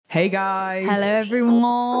Hey guys. Hello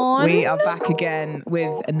everyone. We are back again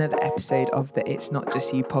with another episode of the It's Not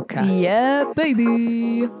Just You podcast. Yeah,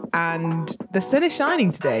 baby. And the sun is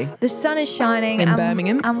shining today. The sun is shining in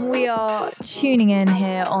Birmingham. And we are tuning in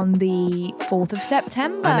here on the 4th of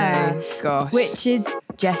September. I know, gosh. Which is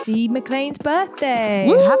Jessie McLean's birthday.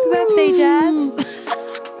 Woo! Happy birthday, Jess.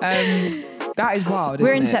 That is wild, We're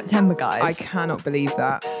isn't in it? September, guys. I cannot believe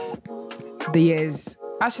that. The year's...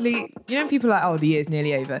 Actually, you know, people are like, oh, the year's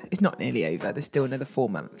nearly over. It's not nearly over. There's still another 4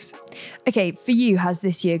 months. Okay, for you, has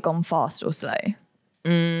this year gone fast or slow?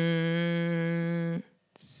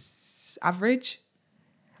 Average.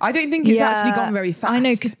 I don't think it's actually gone very fast. I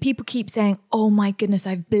know, because people keep saying, oh my goodness,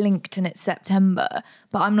 I've blinked and it's September.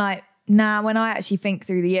 But I'm like, nah, when I actually think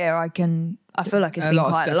through the year, I feel like it's been quite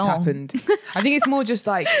long. A lot of stuff's happened. I think it's more just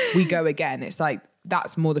like, we go again. It's like,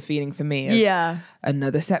 that's more the feeling for me of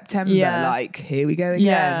another September, like here we go again.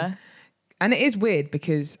 Yeah. And it is weird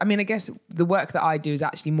because, I mean, I guess the work that I do is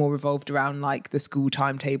actually more revolved around like the school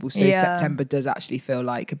timetable. So September does actually feel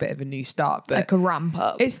like a bit of a new start. But like a ramp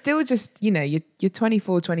up. It's still just, you know, you're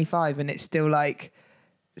 24, 25 and it's still like,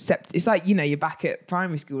 it's like, you know, you're back at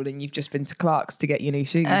primary school and you've just been to Clark's to get your new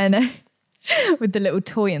shoes. I know. With the little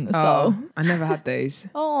toy in the sole. I never had those.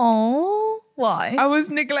 Oh, why? I was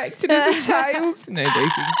neglected as a child. No,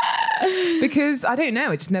 joking. Because I don't know,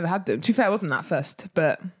 I just never had them. To be fair, I wasn't that fussed,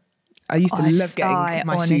 but I used to love getting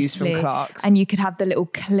my shoes from Clark's. And you could have the little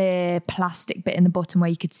clear plastic bit in the bottom where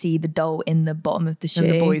you could see the doll in the bottom of the shoe.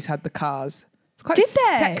 And the boys had the cars. It's quite Did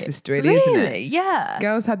they? sexist, really, isn't it? Yeah.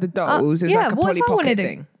 Girls had the dolls. It was like a Polly Pocket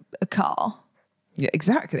thing. A car. Yeah,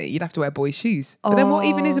 exactly. You'd have to wear boys' shoes. But then what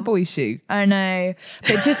even is a boy's shoe? I know.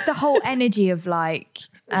 But just the whole energy of like,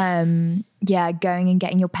 going and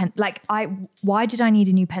getting your pen. Like, why did I need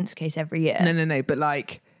a new pencil case every year? No. But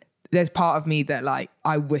like, there's part of me that like,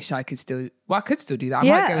 I wish I could still, I could still do that. I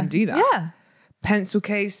might go and do that. Yeah. Pencil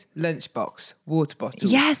case, lunchbox, water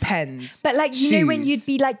bottle, pens, But like, you shoes. know, when you'd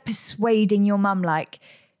be like persuading your mum, like,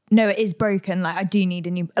 no, it is broken. Like, I need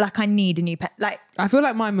a new pen. Like, I feel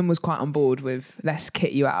like my mum was quite on board with let's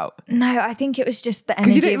kit you out. No, I think it was just the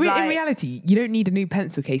energy Because of like, in reality, you don't need a new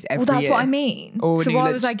pencil case every year. Well, that's what I mean. So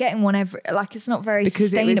why was I getting one every? Like, it's not very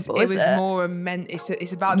sustainable. Because it was more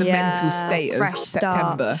it's about the mental state of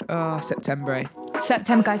September. Oh, September. Eh?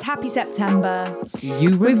 September, guys. Happy September.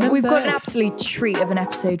 You remember? We've got an absolute treat of an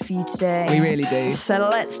episode for you today. We really do. So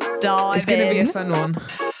let's dive in. It's going to be a fun one.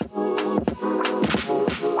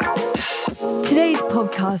 Today's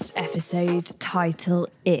podcast episode title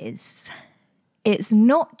is It's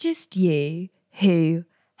Not Just You Who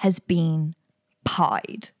Has Been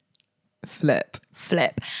Pied. Flip.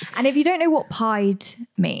 And if you don't know what pied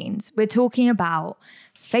means, we're talking about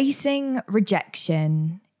facing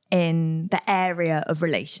rejection in the area of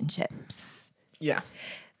relationships. Yeah.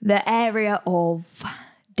 The area of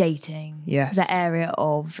dating. Yes. The area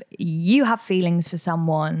of you have feelings for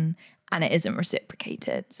someone and it isn't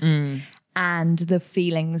reciprocated. And the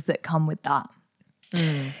feelings that come with that.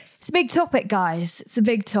 It's a big topic, guys. It's a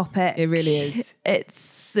big topic. It really is.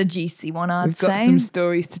 It's a juicy one, I'd say. We've got some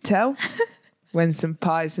stories to tell when some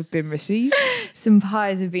pies have been received. Some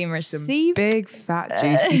pies have been received. Some big, fat,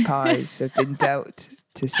 juicy pies have been dealt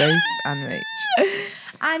to Soph and Rach.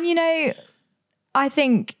 And, you know, I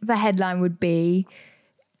think the headline would be,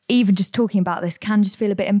 even just talking about this can just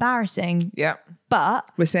feel a bit embarrassing. Yeah.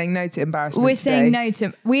 But we're saying no to embarrassment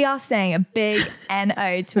today. We are saying a big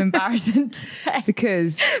no to embarrassment today.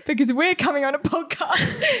 Because we're coming on a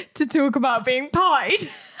podcast to talk about being pied.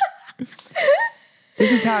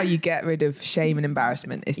 This is how you get rid of shame and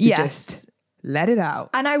embarrassment, is to just let it out.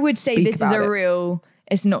 And I would say this is a real,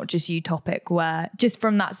 it's not just you topic where, just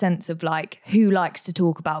from that sense of like, who likes to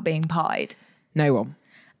talk about being pied? No one.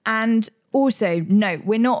 And also, no,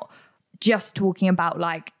 we're not just talking about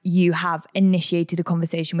like you have initiated a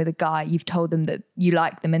conversation with a guy, you've told them that you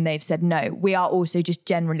like them and they've said no. We are also just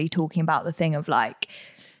generally talking about the thing of like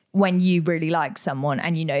when you really like someone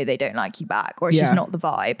and you know they don't like you back, or it's just not the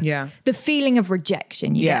vibe. Yeah. The feeling of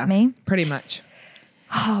rejection, you get me? Pretty much.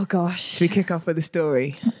 Oh gosh. Should we kick off with a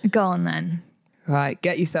story? Go on then. Right,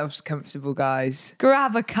 get yourselves comfortable, guys.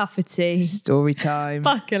 Grab a cup of tea. Story time.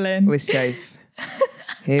 Buckle in. We're safe.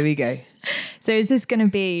 Here we go. So is this going to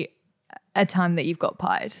be a time that you've got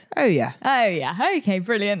pied? Oh, yeah. Oh, yeah. Okay,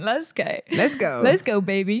 brilliant. Let's go. Let's go. Let's go,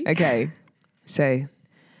 baby. Okay. So,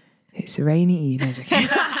 it's a rainy evening.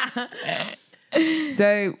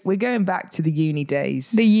 So, we're going back to the uni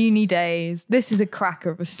days. The uni days. This is a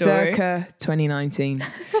cracker of a story. Circa 2019.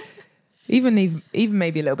 even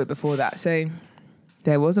maybe a little bit before that. So,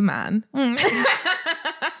 there was a man.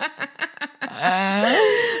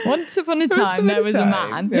 What Once upon a time, there was a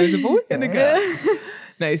man. There was a boy and a girl.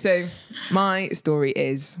 No, so my story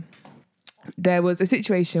is there was a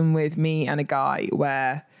situation with me and a guy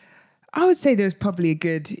where I would say there was probably a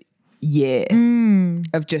good year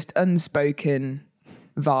of just unspoken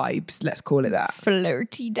vibes, let's call it that.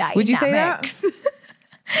 Flirty dynamics. Would you say that?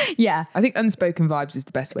 Yeah. I think unspoken vibes is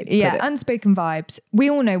the best way to put it. Yeah, unspoken vibes. We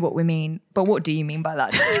all know what we mean, but what do you mean by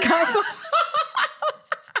that? Just to clarify.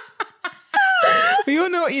 We all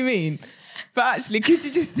know what you mean. But actually, could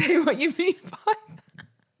you just say what you mean by that?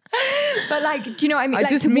 But like, do you know what I mean? I like,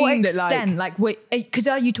 just to mean what that extent? Because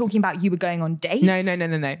are you talking about you were going on dates? No.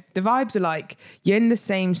 The vibes are like, you're in the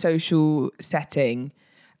same social setting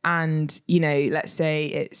and, you know, let's say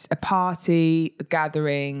it's a party, a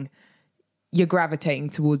gathering, you're gravitating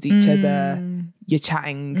towards each other, you're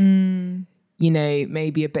chatting, you know,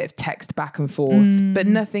 maybe a bit of text back and forth, but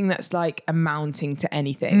nothing that's like amounting to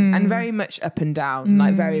anything. And very much up and down,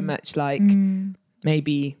 like very much like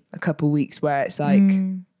maybe a couple weeks where it's like,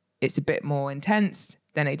 it's a bit more intense,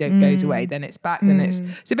 then it goes away, then it's back, then it's...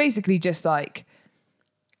 So basically just like...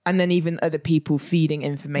 And then even other people feeding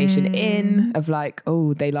information in of like,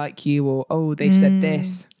 oh, they like you, or oh, they've said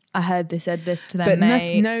this. I heard they said this to them, but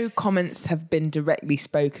mate. no comments have been directly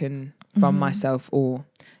spoken from myself or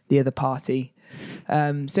the other party.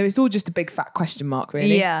 So it's all just a big fat question mark,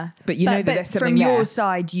 really. Yeah. But you know that there's something from there. your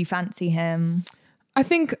side, you fancy him? I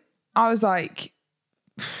think I was like...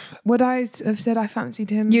 Would I have said I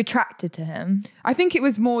fancied him? You attracted to him? I think it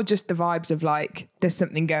was more just the vibes of like, there's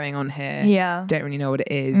something going on here. Yeah. Don't really know what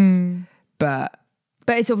it is. But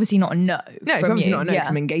it's obviously not a no. No, it's obviously not a no because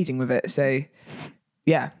I'm engaging with it. So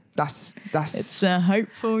yeah, that's it's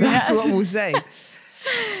hopeful. That's what we'll say.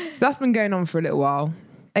 So that's been going on for a little while.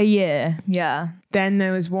 A year, yeah. Then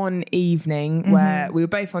there was one evening where we were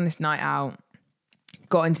both on this night out,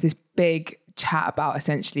 got into this big chat about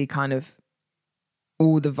essentially kind of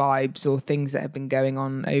all the vibes or things that have been going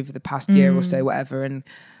on over the past year or so, whatever. And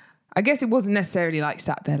I guess it wasn't necessarily like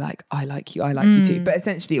sat there like, I like you too, but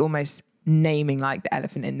essentially almost naming like the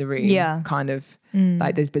elephant in the room. Yeah. Kind of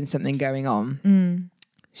like there's been something going on.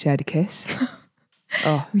 Shared a kiss.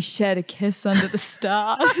 Oh, we shared a kiss under the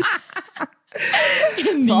stars.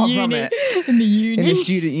 In the far uni. from it. In the uni. In the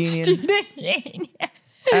student union. Student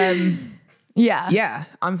union. Yeah. Yeah.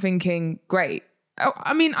 I'm thinking, great.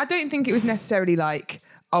 I mean, I don't think it was necessarily like,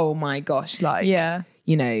 oh my gosh, like,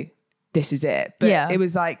 you know, this is it. But it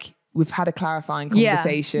was like, we've had a clarifying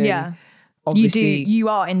conversation. Yeah. Obviously. You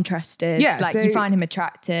are interested. Yeah. Like, you find him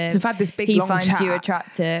attractive. We've had this big long chat. He finds you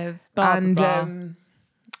attractive. Blah, and, blah, blah.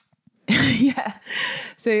 yeah.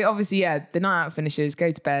 So obviously, yeah, the night out finishes,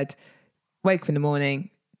 go to bed, wake up in the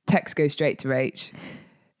morning, text goes straight to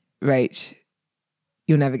Rach,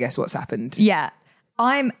 you'll never guess what's happened. Yeah.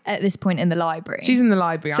 I'm at this point in the library. She's in the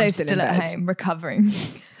library. So I'm still in bed. at home, recovering.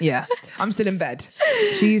 Yeah. I'm still in bed.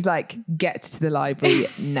 She's like, get to the library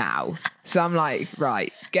now. So I'm like,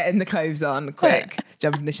 right, getting the clothes on, quick,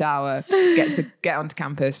 jump in the shower, get onto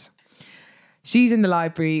campus. She's in the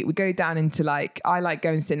library. We go down into like, I like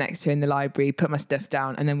go and sit next to her in the library, put my stuff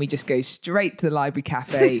down, and then we just go straight to the library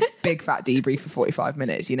cafe, big fat debrief for 45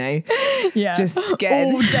 minutes, you know? Yeah. Just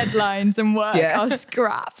getting... all deadlines and work are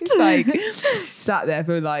scrapped. It's like, sat there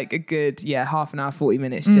for like a good, half an hour, 40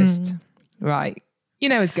 minutes, just, right. You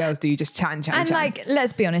know, as girls do, just chat. And like,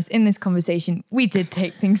 let's be honest, in this conversation, we did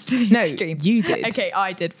take things to the extreme. You did. Okay,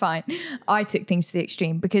 I did, fine. I took things to the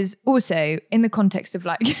extreme because also in the context of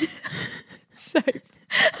like... So,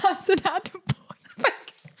 hasn't had a boyfriend.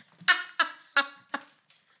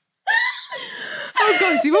 Oh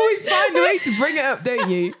gosh, you always find a way to bring it up, don't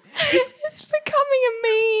you? It's becoming a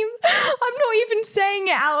meme. I'm not even saying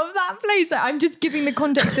it out of that place. Like, I'm just giving the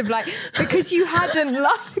context of like, because you hadn't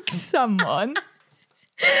liked someone.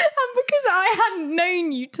 And because I hadn't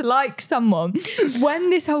known you to like someone,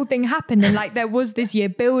 when this whole thing happened and like there was this year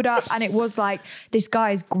build up and it was like, this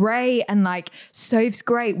guy's great and like Soph's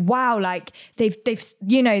great. Wow. Like they've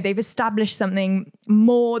established something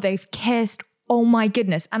more. They've kissed. Oh my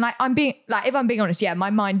goodness. And if I'm being honest,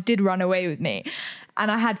 my mind did run away with me. And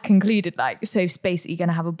I had concluded like, Soph's basically going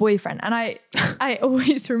to have a boyfriend. And I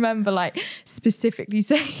always remember like specifically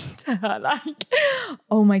saying to her like,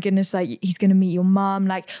 oh my goodness, like he's going to meet your mum.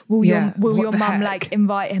 Like, will your mum like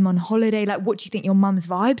invite him on holiday? Like, what do you think your mum's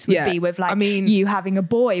vibes would be with like you having a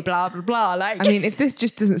boy, blah, blah, blah. Like, I mean, if this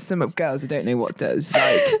just doesn't sum up girls, I don't know what does.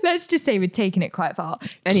 Like, let's just say we're taking it quite far.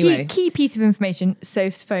 Anyway. Key piece of information,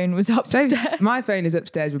 Soph's phone was upstairs. My phone is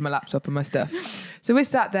upstairs with my laptop and my stuff. So we're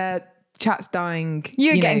sat there, chat's dying.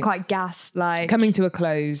 You're getting quite gassed, like coming to a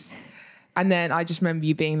close. And then I just remember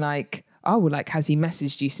you being like, oh, well, like, has he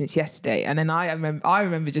messaged you since yesterday? And then I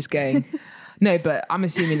remember just going, no, but I'm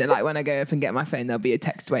assuming that like when I go up and get my phone, there'll be a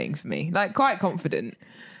text waiting for me. Like quite confident.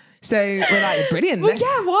 So we're like, brilliant. Well,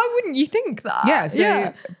 yeah, why wouldn't you think that? Yeah,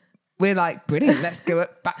 so we're like, brilliant. Let's go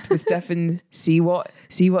back to the stuff and see what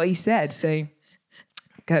he said. So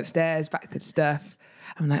go upstairs, back to the stuff.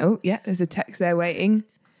 I'm like, oh yeah, there's a text there waiting.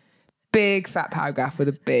 Big fat paragraph with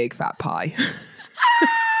a big fat pie.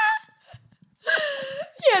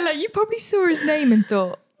 Yeah, like you probably saw his name and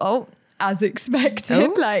thought, oh, as expected,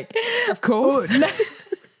 Oh, like of course. Oh, no.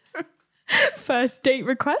 First date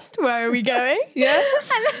request, where are we going? Yeah.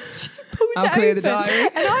 And then she pulls I'll it clear the open, diary.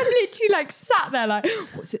 and I literally like sat there like,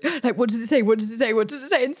 what's it? Like, what does it say? What does it say? What does it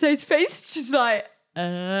say? And so his face is just like,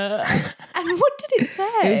 and what did it say?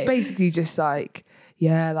 It was basically just like,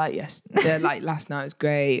 yeah, like like last night was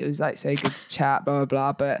great. It was like so good to chat, blah, blah,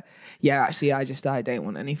 blah. But yeah, actually I don't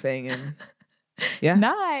want anything. And yeah.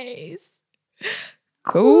 Nice.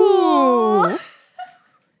 Cool. Cool.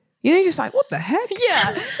 You know, you're just like, what the heck?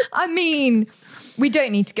 Yeah. I mean, we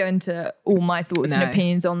don't need to go into all my thoughts and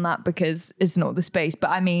opinions on that because it's not the space.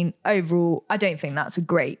 But I mean, overall, I don't think that's a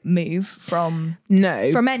great move from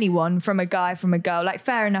anyone, from a guy, from a girl. Like,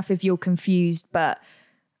 fair enough if you're confused, but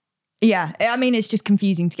yeah, I mean, it's just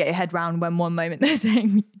confusing to get your head around when one moment they're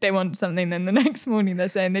saying they want something, then the next morning they're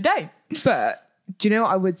saying they don't. But do you know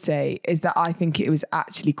what I would say is that I think it was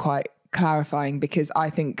actually quite clarifying, because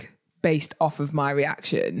I think based off of my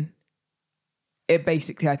reaction, it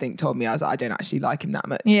basically, I think, told me I don't actually like him that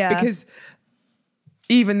much. Yeah. Because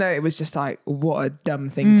even though it was just like, what a dumb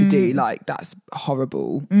thing to do, like that's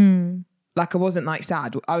horrible. Like I wasn't like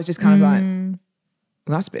sad. I was just kind of like,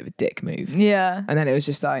 well, that's a bit of a dick move. Yeah. And then it was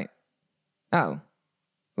just like, oh,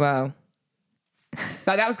 well.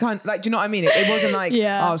 Like that was kind of like, do you know what I mean? It wasn't like,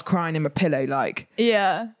 I was crying in my pillow. Like,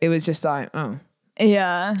 it was just like, oh.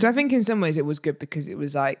 Yeah. So I think in some ways it was good, because it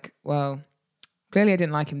was like, well, clearly I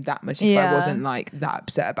didn't like him that much if I wasn't like that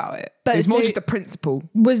upset about it. But it was more just the principle.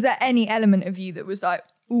 Was there any element of you that was like,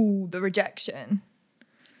 ooh, the rejection?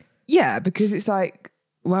 Yeah, because it's like,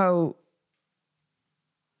 well,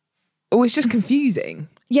 it's just confusing.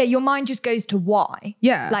 Yeah, your mind just goes to why.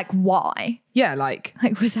 Yeah. Like, why? Yeah, like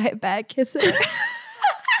was I a bad kisser?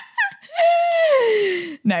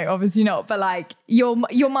 No, obviously not. But like, your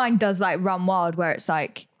mind does like run wild, where it's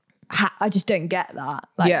like, I just don't get that.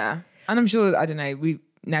 Like, yeah. And I'm sure, I don't know, we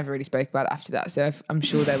never really spoke about it after that. So I'm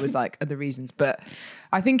sure there was like other reasons. But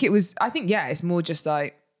I think it's more just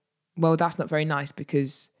like, well, that's not very nice,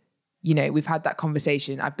 because, you know, we've had that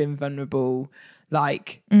conversation. I've been vulnerable,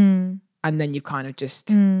 like, and then you kind of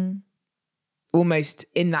just almost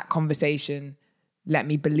in that conversation let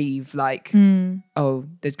me believe like, oh,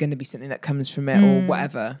 there's going to be something that comes from it or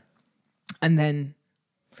whatever. And then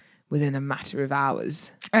within a matter of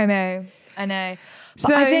hours. I know. But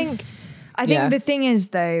So I think the thing is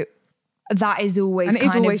though, that is always and it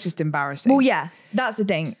is always just embarrassing. Well, yeah, that's the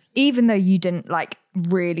thing. Even though you didn't like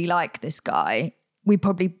really like this guy, we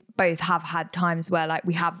probably both have had times where like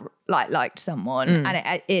we have like liked someone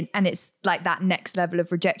and it's like that next level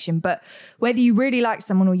of rejection. But whether you really like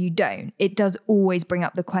someone or you don't, it does always bring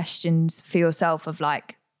up the questions for yourself of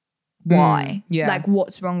like, why? Like,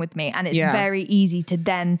 what's wrong with me? And it's very easy to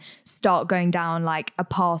then start going down like a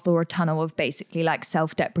path or a tunnel of basically like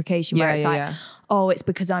self-deprecation where it's like, oh, it's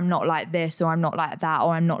because I'm not like this, or I'm not like that,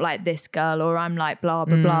 or I'm not like this girl, or I'm like blah,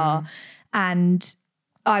 blah, blah. And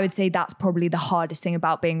I would say that's probably the hardest thing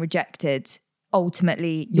about being rejected.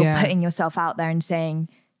 Ultimately, you're putting yourself out there and saying,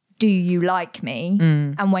 do you like me?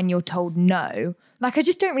 And when you're told no, like, I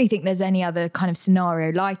just don't really think there's any other kind of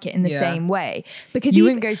scenario like it in the same way. Because you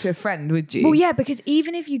wouldn't go to a friend, would you? Well, yeah, because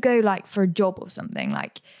even if you go like for a job or something,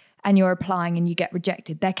 like, and you're applying and you get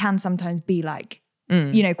rejected, there can sometimes be like,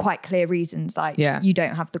 you know, quite clear reasons, like you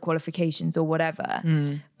don't have the qualifications or whatever.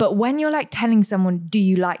 But when you're like telling someone, do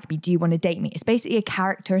you like me? Do you want to date me? It's basically a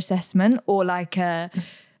character assessment or like a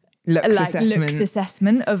looks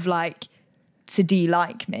assessment of like, so do you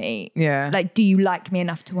like me? Yeah. Like, do you like me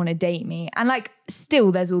enough to want to date me? And like,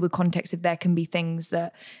 still there's all the context of there can be things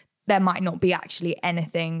that there might not be actually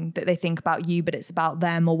anything that they think about you, but it's about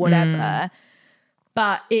them or whatever.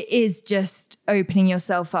 But it is just opening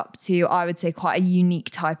yourself up to, I would say, quite a unique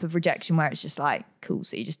type of rejection where it's just like, cool,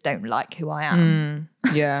 so you just don't like who I am.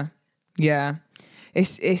 Yeah.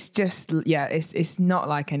 It's just, it's not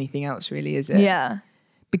like anything else really, is it? Yeah.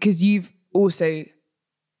 Because you've also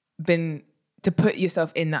been, to put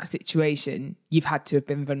yourself in that situation, you've had to have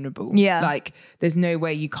been vulnerable. Yeah. Like, there's no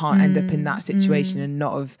way you can't end up in that situation and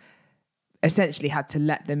not have essentially had to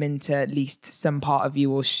let them into at least some part of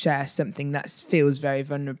you or share something that feels very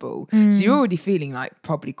vulnerable. So you're already feeling like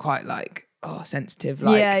probably quite like, sensitive.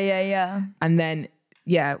 Like, yeah. And then,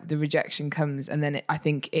 the rejection comes. And then I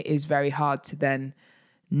think it is very hard to then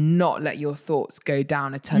not let your thoughts go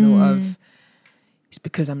down a tunnel of, it's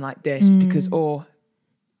because I'm like this, it's because, or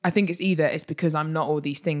I think it's because I'm not all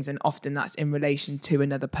these things. And often that's in relation to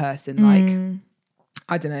another person. Like,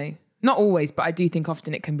 I don't know. Not always, but I do think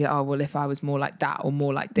often it can be, if I was more like that or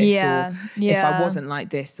more like this, or if I wasn't like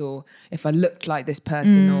this, or if I looked like this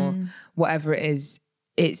person or whatever it is,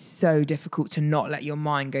 it's so difficult to not let your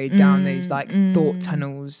mind go down those like thought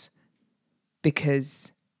tunnels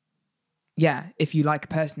because, if you like a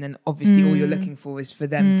person, then obviously all you're looking for is for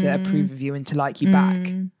them to approve of you and to like you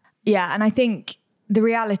back. Yeah, and I think the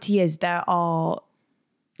reality is there are,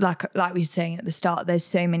 like we were saying at the start, there's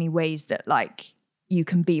so many ways that like you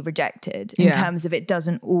can be rejected in terms of it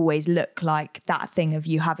doesn't always look like that thing of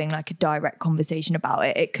you having like a direct conversation about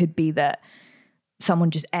it. It could be that someone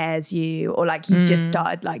just airs you, or like you've just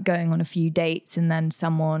started like going on a few dates and then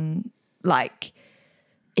someone like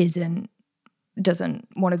doesn't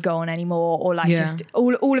want to go on anymore, or like just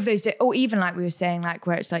all of those, or even like we were saying, like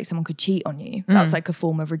where it's like someone could cheat on you. That's like a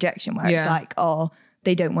form of rejection where it's like,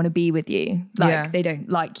 they don't want to be with you, like they don't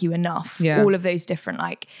like you enough. All of those different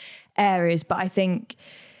like areas. But I think,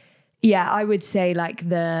 I would say like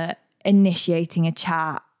the initiating a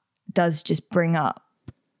chat does just bring up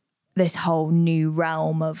this whole new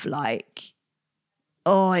realm of like,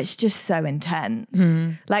 it's just so intense.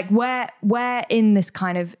 Like where in this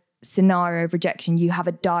kind of scenario of rejection you have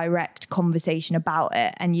a direct conversation about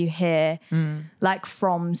it and you hear like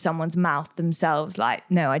from someone's mouth themselves like,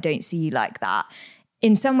 no, I don't see you like that.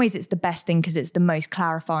 In some ways it's the best thing because it's the most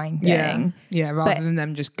clarifying thing. Rather than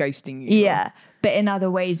them just ghosting you. But in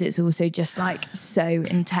other ways it's also just like so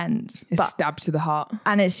intense. It's stabbed to the heart.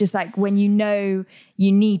 And it's just like when you know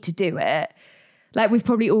you need to do it, like we've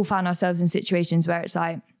probably all found ourselves in situations where it's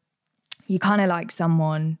like you kind of like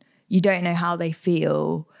someone, you don't know how they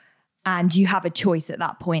feel, and you have a choice at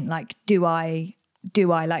that point, like do I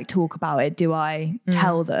like talk about it? Do I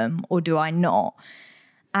tell them or do I not?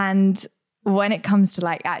 And when it comes to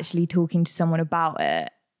like actually talking to someone about it,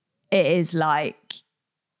 it is like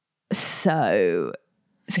so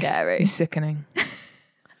scary. It's sickening.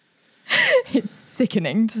 It's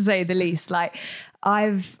sickening to say the least. Like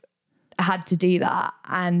I've had to do that,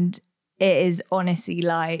 and it is honestly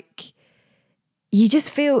like you just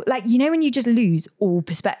feel like, you know, when you just lose all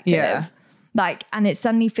perspective, like, and it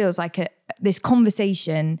suddenly feels like this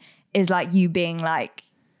conversation is like you being like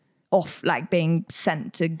off, like being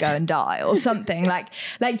sent to go and die or something. like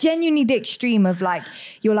genuinely the extreme of like,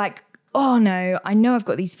 you're like, oh no, I know I've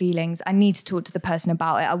got these feelings. I need to talk to the person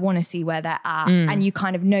about it. I want to see where they're at. And you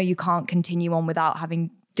kind of know you can't continue on without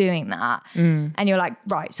doing that. And you're like,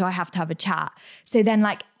 right, so I have to have a chat. So then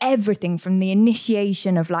like everything from the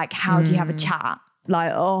initiation of like, how do you have a chat?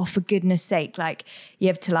 Like, oh, for goodness sake, like you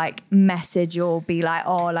have to like message or be like,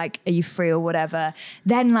 oh, like, are you free or whatever?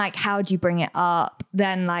 Then like, how do you bring it up?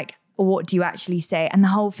 Then like, what do you actually say? And the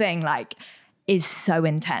whole thing like is so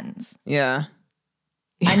intense. Yeah.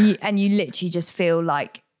 And you literally just feel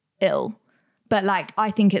like ill. But like,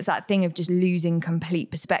 I think it's that thing of just losing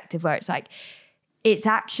complete perspective where it's like, it's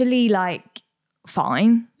actually like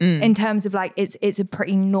fine in terms of like, it's a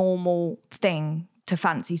pretty normal thing to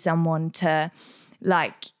fancy someone, to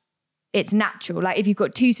like, it's natural. Like if you've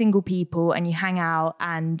got two single people and you hang out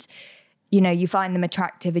and, you know, you find them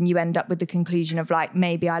attractive and you end up with the conclusion of like,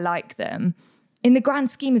 maybe I like them. In the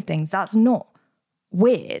grand scheme of things, that's not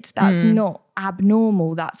weird. That's not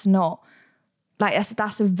abnormal. That's not like,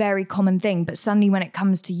 that's a very common thing. But suddenly when it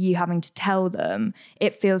comes to you having to tell them,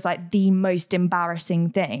 it feels like the most embarrassing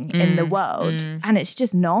thing in the world. And it's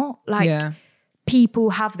just not. Like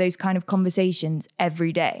people have those kind of conversations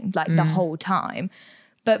every day, like the whole time.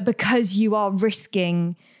 But because you are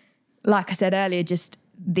risking, like I said earlier, just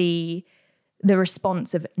the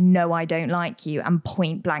response of no, I don't like you, and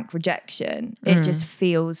point blank rejection, it just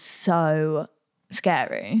feels so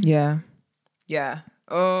scary. Yeah.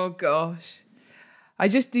 Oh gosh. I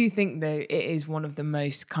just do think though it is one of the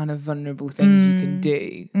most kind of vulnerable things you can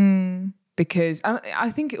do, because I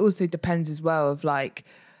think it also depends as well of like,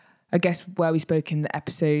 I guess where we spoke in the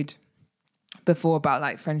episode before about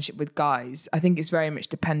like friendship with guys, I think it's very much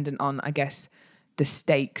dependent on, I guess, the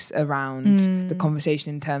stakes around the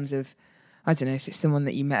conversation in terms of, I don't know, if it's someone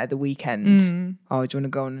that you met at the weekend, oh, do you want to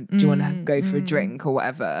go on, do you want to go for a drink or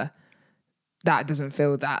whatever? That doesn't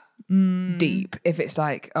feel that deep. If it's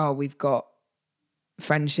like, oh, we've got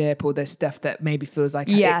friendship, or there's stuff that maybe feels like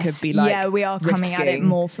it could be like we are coming at it risking.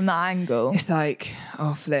 more from that angle. It's like,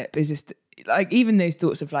 oh flip, is this like, even those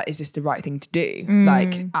thoughts of like, is this the right thing to do?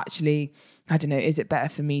 Like, actually, I don't know, is it better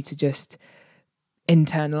for me to just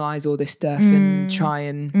internalize all this stuff and try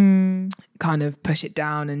and kind of push it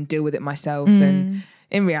down and deal with it myself? And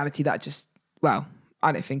in reality, that just, well,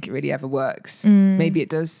 I don't think it really ever works. Maybe it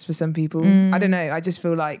does for some people. I don't know. I just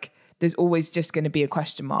feel like there's always just going to be a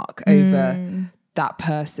question mark over that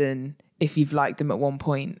person if you've liked them at one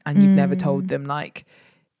point and you've never told them, like,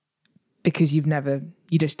 because you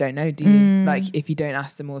just don't know, do you? Like, if you don't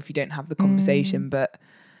ask them or if you don't have the conversation. But,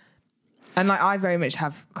 and like, I very much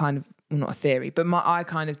have kind of, well, not a theory, but I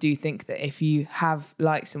kind of do think that if you have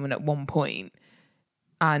liked someone at one point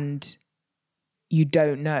and you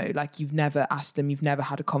don't know, like, you've never asked them, you've never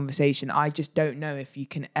had a conversation, I just don't know if you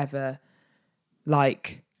can ever,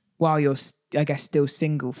 like, while you're, I guess, still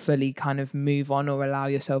single, fully kind of move on or allow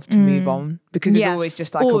yourself to move on, because it's always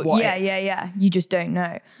just like a what if. Yeah. You just don't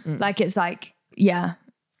know. Like, it's like,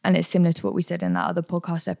 and it's similar to what we said in that other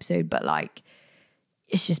podcast episode, but like,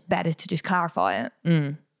 it's just better to just clarify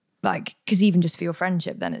it. Like, because even just for your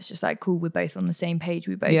friendship, then it's just like, cool, we're both on the same page,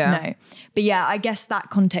 we both know. But yeah, I guess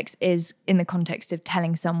that context is in the context of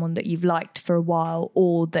telling someone that you've liked for a while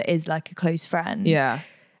or that is like a close friend. Yeah.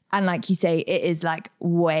 And like you say, it is like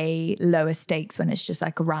way lower stakes when it's just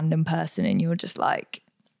like a random person and you're just like,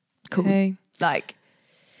 cool. Hey. Like,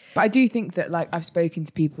 but I do think that, like, I've spoken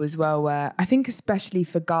to people as well where I think, especially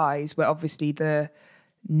for guys, where obviously the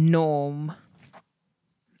norm,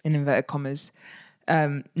 in inverted commas,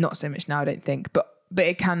 not so much now, I don't think, but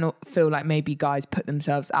it can feel like maybe guys put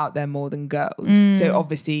themselves out there more than girls. So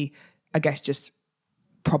obviously, I guess just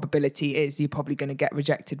probability is you're probably going to get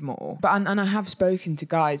rejected more. But and I have spoken to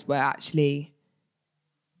guys where actually,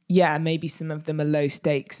 maybe some of them are low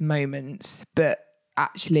stakes moments, but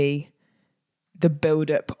actually the build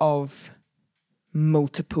up of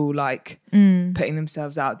multiple, like, putting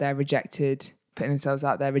themselves out there rejected,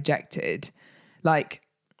 like,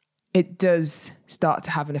 it does start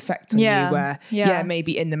to have an effect on you where,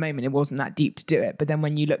 maybe in the moment it wasn't that deep to do it. But then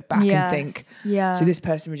when you look back and think, so this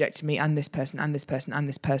person rejected me and this person and this person and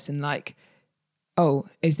this person, like, oh,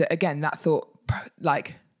 is that, again, that thought,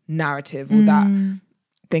 like, narrative or that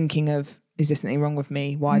thinking of, is there something wrong with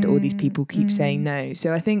me? Why do all these people keep saying no?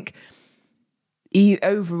 So I think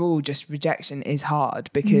overall just rejection is hard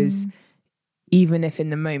because even if in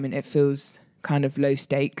the moment it feels kind of low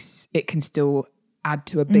stakes, it can still add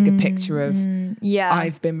to a bigger picture of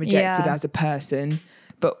I've been rejected as a person.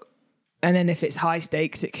 And then if it's high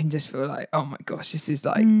stakes, it can just feel like, oh my gosh, this is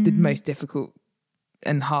like the most difficult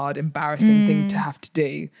and hard, embarrassing thing to have to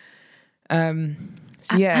do.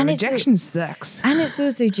 Rejection sucks. And it's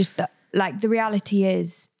also just that, like, the reality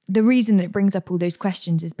is, the reason that it brings up all those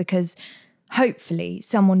questions is because hopefully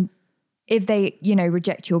someone, if they,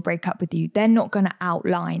 reject you or break up with you, they're not going to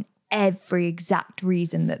outline every exact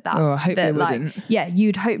reason that I hope they wouldn't.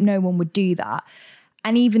 You'd hope no one would do that.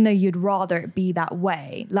 And even though you'd rather it be that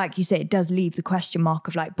way, like you say, it does leave the question mark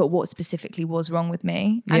of like, but what specifically was wrong with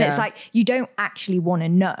me? And it's like, you don't actually want to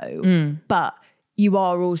know, but you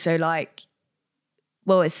are also like,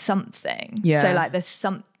 well, it's something. So like, there's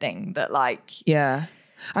something that like... Yeah.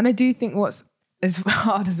 And I do think what's as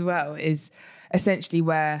hard as well is essentially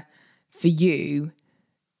where for you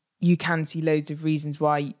can see loads of reasons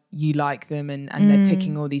why you like them and they're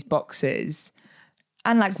ticking all these boxes.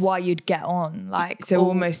 And like why you'd get on. Like, so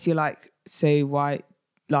almost you're like, so why,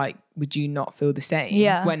 like, would you not feel the same?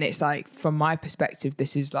 Yeah. When it's like, from my perspective,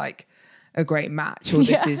 this is like a great match or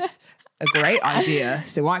this is a great idea.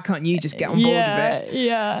 So why can't you just get on board with it?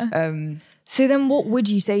 Yeah. So then what would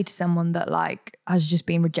you say to someone that like has just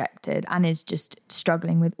been rejected and is just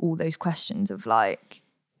struggling with all those questions of like,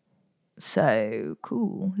 so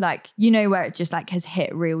cool, like, where it just like has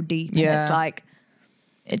hit real deep and it's like,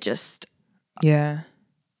 it just,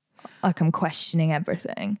 like I'm questioning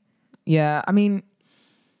everything. Yeah. I mean,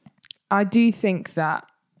 I do think that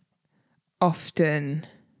often,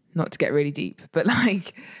 not to get really deep, but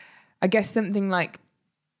like, I guess something like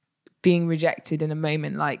being rejected in a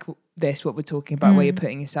moment like this, what we're talking about, where you're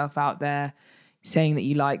putting yourself out there, saying that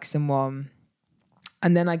you like someone.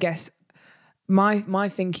 And then I guess my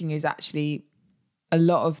thinking is actually a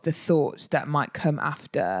lot of the thoughts that might come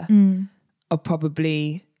after are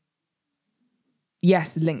probably,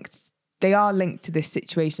 linked. They are linked to this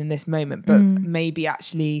situation in this moment, but maybe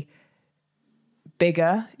actually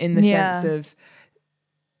bigger in the sense of,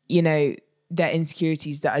 their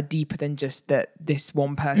insecurities that are deeper than just that this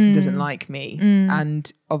one person doesn't like me.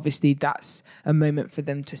 And obviously that's a moment for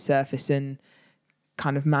them to surface and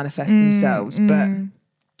kind of manifest themselves. But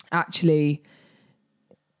actually,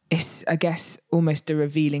 it's, I guess, almost a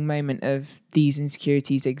revealing moment of these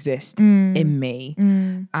insecurities exist in me.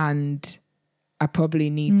 And I probably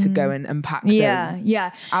need to go and unpack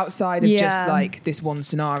them outside of just like this one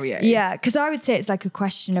scenario. Yeah, because I would say it's like a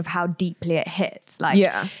question of how deeply it hits. Like,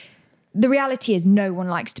 the reality is no one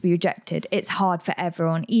likes to be rejected. It's hard for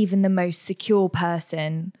everyone, even the most secure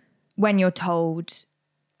person. When you're told,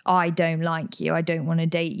 I don't like you, I don't want to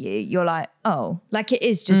date you, you're like, oh, like it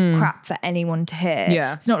is just crap for anyone to hear.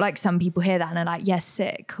 Yeah. It's not like some people hear that and are like, yes,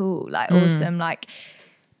 sick, cool, like awesome. Like,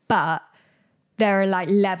 but there are like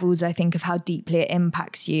levels, I think, of how deeply it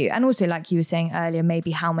impacts you. And also, like you were saying earlier,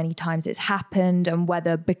 maybe how many times it's happened and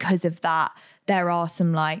whether because of that, there are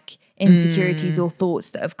some like insecurities or thoughts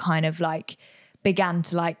that have kind of like began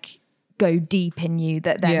to like go deep in you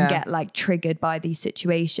that then get like triggered by these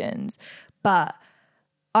situations. But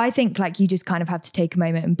I think like you just kind of have to take a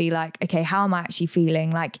moment and be like, okay, how am I actually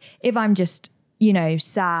feeling? Like if I'm just, you know,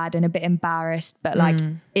 sad and a bit embarrassed, but like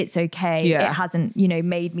it's okay. It hasn't, you know,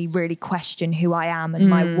 made me really question who I am and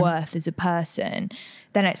my worth as a person.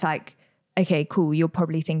 Then it's like, okay, cool. You're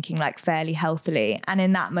probably thinking like fairly healthily. And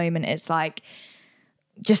in that moment, it's like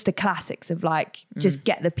just the classics of like, just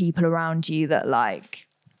get the people around you that like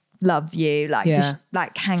love you, like just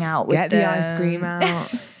like hang out with them. Get the ice cream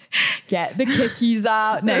out. Get the cookies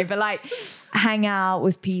out. No, but like hang out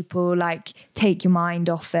with people, like take your mind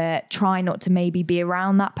off it. Try not to maybe be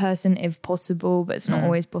around that person if possible, but it's not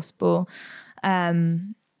always possible.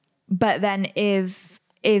 But then if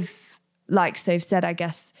like Soph said, I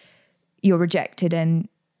guess you're rejected and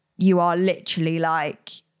you are literally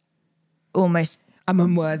like almost I'm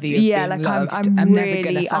unworthy of being like loved. I'm never really,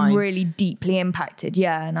 gonna find... I'm really deeply impacted.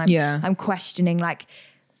 Yeah. And I'm questioning like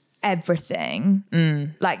everything.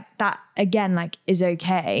 Like that again, like is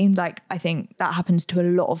okay. Like I think that happens to a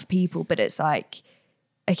lot of people, but it's like,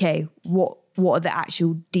 okay, what are the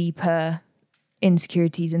actual deeper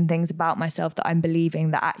insecurities and things about myself that I'm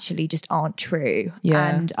believing that actually just aren't true?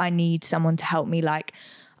 And I need someone to help me like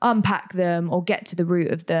unpack them or get to the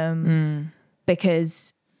root of them,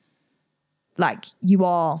 because like you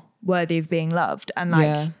are worthy of being loved. And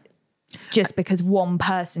like just because one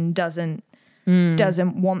person doesn't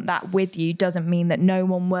want that with you doesn't mean that no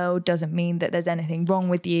one will, doesn't mean that there's anything wrong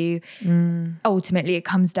with you. Ultimately it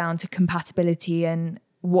comes down to compatibility and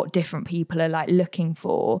what different people are like looking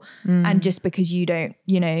for. And just because you don't,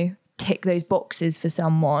 you know, tick those boxes for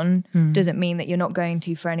someone doesn't mean that you're not going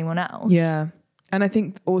to for anyone else. And I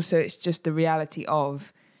think also it's just the reality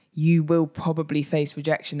of you will probably face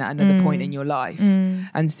rejection at another point in your life.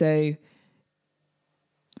 And so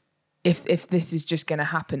if this is just going to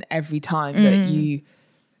happen every time that you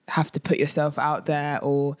have to put yourself out there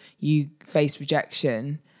or you face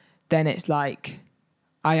rejection, then it's like,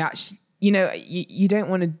 I actually, you know, you don't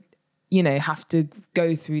want to, you know, have to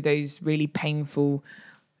go through those really painful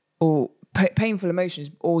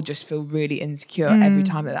emotions or just feel really insecure every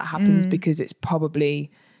time that happens, because it's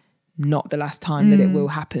probably not the last time that it will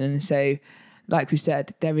happen. And so, like we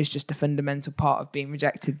said, there is just a fundamental part of being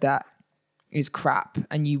rejected that is crap,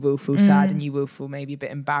 and you will feel sad and you will feel maybe a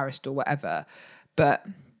bit embarrassed or whatever. But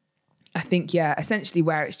I think, essentially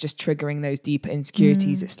where it's just triggering those deeper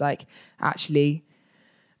insecurities, it's like, actually,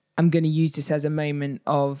 I'm going to use this as a moment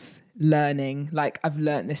of learning. Like, I've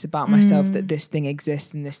learned this about myself, that this thing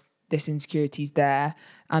exists and this insecurity is there,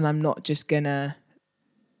 and I'm not just going to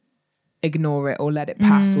ignore it or let it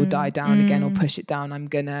pass or die down again or push it down. I'm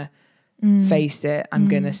going to face it. I'm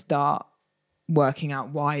going to start working out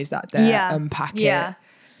why is that there, unpack it.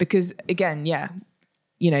 Because again,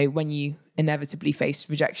 you know, when you inevitably face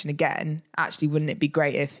rejection again, actually, wouldn't it be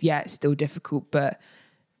great if, it's still difficult, but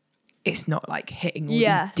it's not like hitting all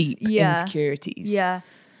these deep insecurities. Yeah.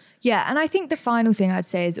 And I think the final thing I'd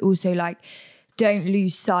say is also like, don't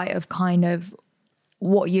lose sight of kind of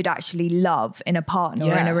what you'd actually love in a partner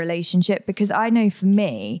or in a relationship. Because I know for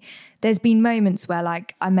me, there's been moments where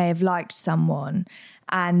like I may have liked someone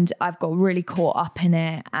and I've got really caught up in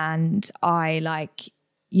it, and I like,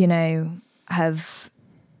 you know, have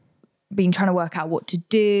been trying to work out what to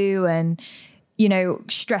do and, you know,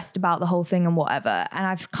 stressed about the whole thing and whatever. And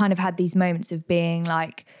I've kind of had these moments of being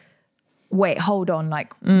like, wait, hold on,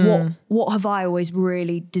 like what have I always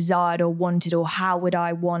really desired or wanted, or how would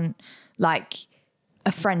I want like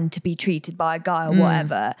a friend to be treated by a guy or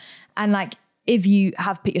whatever? And like, if you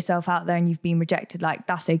have put yourself out there and you've been rejected, like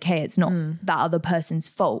that's okay. It's not that other person's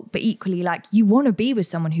fault. But equally, like you want to be with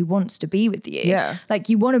someone who wants to be with you. Yeah. Like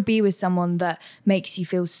you want to be with someone that makes you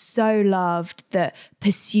feel so loved, that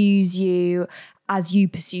pursues you as you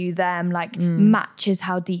pursue them, like matches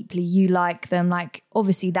how deeply you like them. Like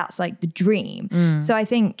obviously that's like the dream. So I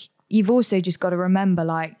think you've also just got to remember,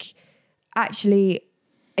 like, actually,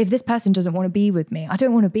 if this person doesn't want to be with me, I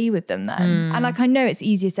don't want to be with them then. And like, I know it's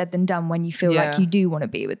easier said than done when you feel like you do want to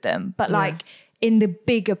be with them. But like in the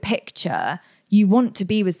bigger picture, you want to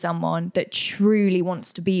be with someone that truly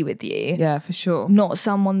wants to be with you. Yeah, for sure. Not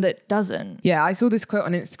someone that doesn't. Yeah, I saw this quote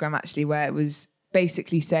on Instagram actually where it was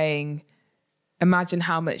basically saying, imagine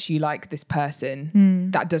how much you like this person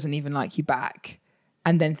that doesn't even like you back.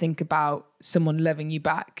 And then think about someone loving you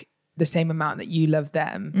back the same amount that you love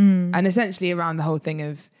them. And essentially around the whole thing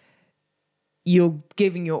of you're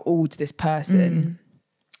giving your all to this person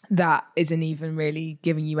that isn't even really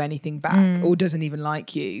giving you anything back or doesn't even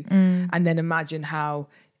like you. And then imagine how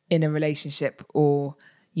in a relationship or,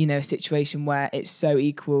 you know, a situation where it's so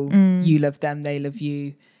equal, you love them, they love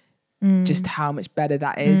you, just how much better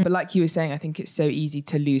that is. But like you were saying, I think it's so easy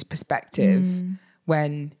to lose perspective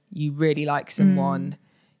when you really like someone.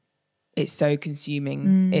 It's so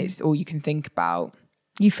consuming. It's all you can think about.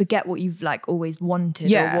 You forget what you've like always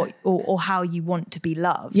wanted or how you want to be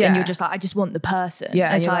loved. Yeah. And you're just like, I just want the person.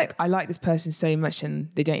 Yeah. It's you're like, I like this person so much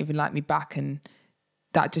and they don't even like me back. And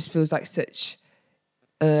that just feels like such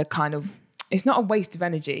a kind of, it's not a waste of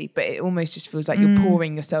energy, but it almost just feels like you're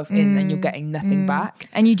pouring yourself in and you're getting nothing back.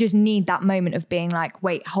 And you just need that moment of being like,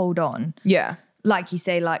 wait, hold on. Yeah. Like you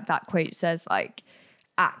say, like that quote says, like,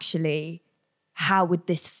 actually, how would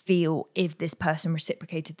this feel if this person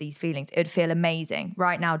reciprocated these feelings? It would feel amazing.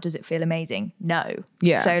 Right now, does it feel amazing? No.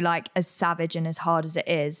 Yeah. So like as savage and as hard as it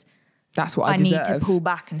is, that's what I deserve. need to pull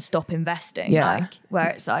back and stop investing. Yeah. Like where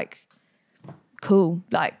it's like, cool.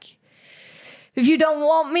 Like if you don't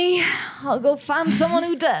want me, I'll go find someone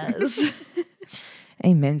who does.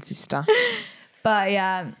 Amen, sister. But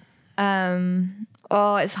yeah,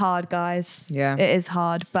 oh, it's hard, guys. Yeah. It is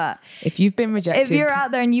hard. But if you've been rejected, if you're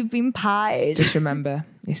out there and you've been pied, just remember,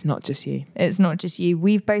 it's not just you. It's not just you.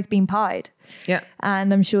 We've both been pied. Yeah.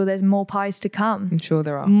 And I'm sure there's more pies to come. I'm sure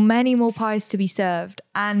there are. Many more pies to be served.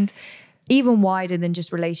 And even wider than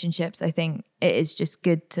just relationships, I think it is just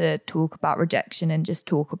good to talk about rejection and just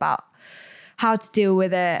talk about how to deal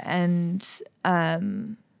with it. And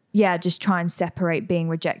just try and separate being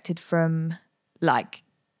rejected from like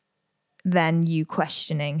then you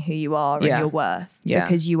questioning who you are and your worth. Yeah.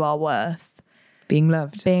 Because you are worth being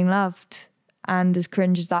loved. Being loved. And as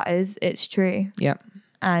cringe as that is, it's true. Yeah.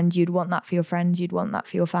 And you'd want that for your friends, you'd want that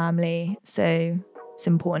for your family. So it's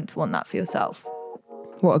important to want that for yourself.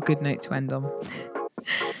 What a good note to end on.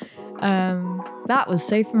 That was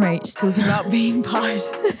Soph and Rach talking about being pied.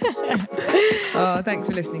 Oh, thanks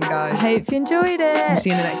for listening, guys. I hope you enjoyed it. We'll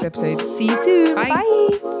see you in the next episode. See you soon. Bye.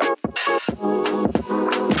 Bye.